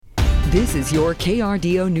This is your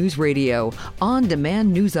KRDO News Radio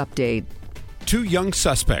on-demand news update. 2 young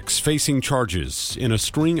suspects facing charges in a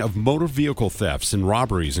string of motor vehicle thefts and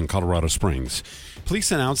robberies in Colorado Springs.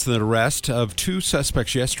 Police announced the arrest of 2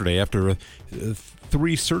 suspects yesterday after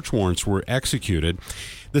 3 search warrants were executed.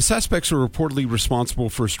 The suspects are reportedly responsible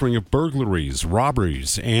for a string of burglaries,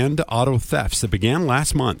 robberies, and auto thefts that began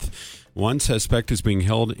last month. One suspect is being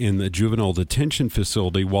held in the juvenile detention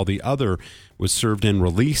facility while the other was served and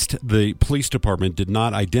released. The police department did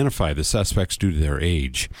not identify the suspects due to their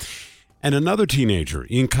age. And another teenager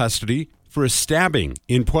in custody for a stabbing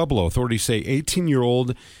in Pueblo. Authorities say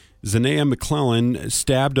 18-year-old Zanea McClellan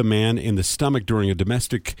stabbed a man in the stomach during a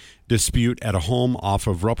domestic dispute at a home off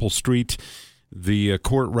of Ruppel Street. The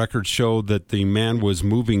court records show that the man was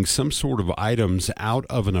moving some sort of items out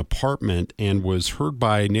of an apartment and was heard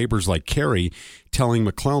by neighbors like Carrie telling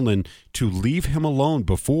McClellan to leave him alone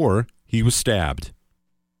before he was stabbed.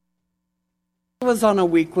 It was on a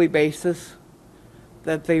weekly basis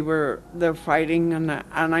that they're fighting, and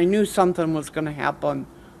I knew something was going to happen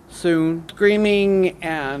soon. Screaming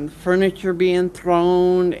and furniture being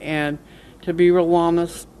thrown, and to be real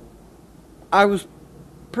honest, I was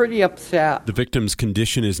pretty upset. The victim's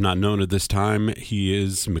condition is not known at this time.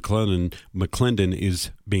 McClendon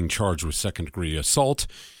is being charged with second-degree assault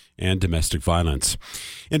and domestic violence.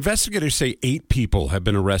 Investigators say 8 people have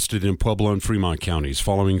been arrested in Pueblo and Fremont counties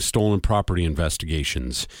following stolen property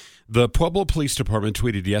investigations. The Pueblo Police Department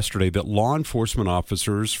tweeted yesterday that law enforcement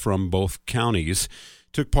officers from both counties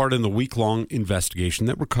took part in the week-long investigation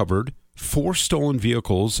that recovered 4 stolen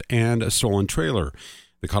vehicles and a stolen trailer.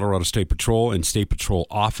 The Colorado State Patrol and State Patrol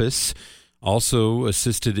Office also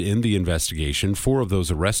assisted in the investigation. 4 of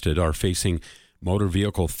those arrested are facing motor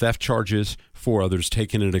vehicle theft charges, 4 others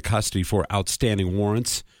taken into custody for outstanding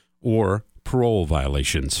warrants or parole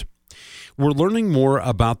violations. We're learning more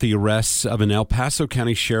about the arrests of an El Paso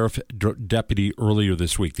County Sheriff deputy earlier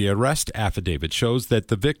this week. The arrest affidavit shows that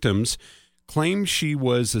the victims claim she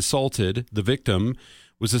was assaulted. The victim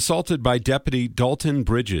was assaulted by Deputy Dalton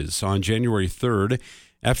Bridges on January 3rd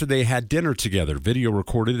after they had dinner together. Video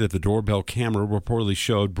recorded at the doorbell camera reportedly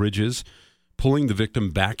showed Bridges pulling the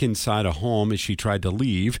victim back inside a home as she tried to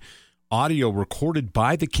leave. Audio recorded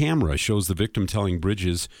by the camera shows the victim telling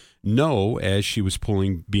Bridges no as she was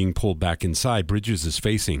being pulled back inside. Bridges is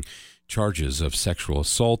facing charges of sexual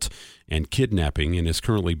assault and kidnapping and is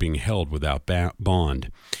currently being held without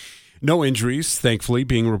bond. No injuries, thankfully,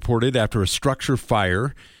 being reported after a structure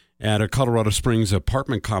fire at a Colorado Springs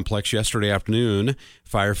apartment complex yesterday afternoon.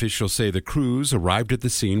 Fire officials say the crews arrived at the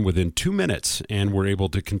scene within 2 minutes and were able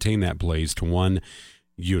to contain that blaze to one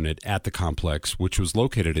unit at the complex, which was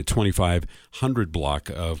located at 2500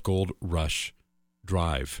 block of Gold Rush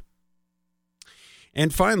Drive.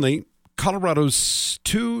 And finally, Colorado's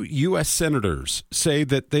 2 U.S. senators say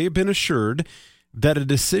that they have been assured that a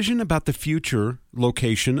decision about the future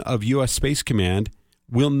location of U.S. Space Command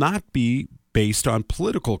will not be based on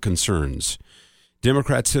political concerns.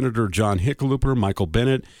 Democrat Senator John Hickenlooper, Michael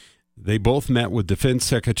Bennet, they both met with Defense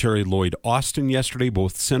Secretary Lloyd Austin yesterday.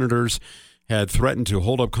 Both senators had threatened to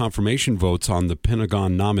hold up confirmation votes on the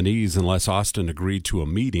Pentagon nominees unless Austin agreed to a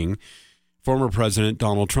meeting. Former President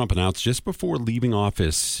Donald Trump announced just before leaving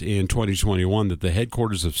office in 2021 that the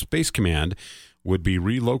headquarters of Space Command would be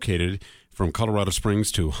relocated from Colorado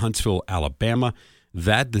Springs to Huntsville, Alabama.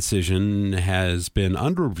 That decision has been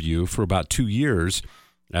under review for about 2 years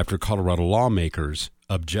after Colorado lawmakers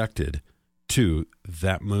objected to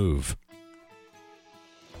that move.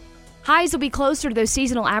 Highs will be closer to those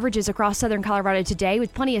seasonal averages across southern Colorado today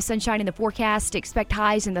with plenty of sunshine in the forecast. Expect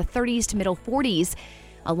highs in the 30s to middle 40s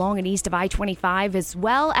along and east of I-25 as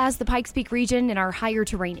well as the Pikes Peak region in our higher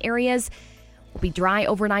terrain areas. Will be dry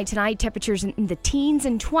overnight tonight. Temperatures in the teens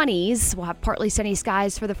and 20s. We'll have partly sunny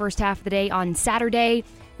skies for the first half of the day on Saturday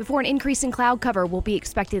before an increase in cloud cover will be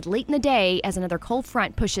expected late in the day as another cold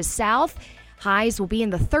front pushes south. Highs will be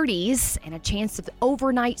in the 30s and a chance of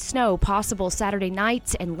overnight snow possible Saturday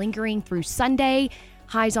night and lingering through Sunday.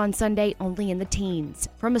 Highs on Sunday only in the teens.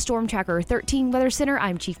 From a Storm Tracker 13 Weather Center,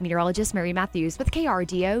 I'm Chief Meteorologist Mary Matthews with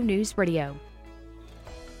KRDO News Radio.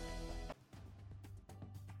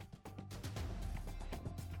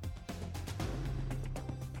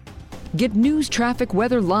 Get news, traffic,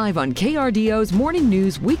 weather live on KRDO's Morning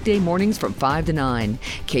News weekday mornings from 5 to 9.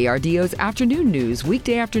 KRDO's Afternoon News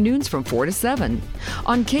weekday afternoons from 4 to 7.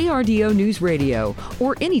 On KRDO News Radio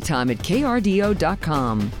or anytime at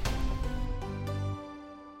krdo.com.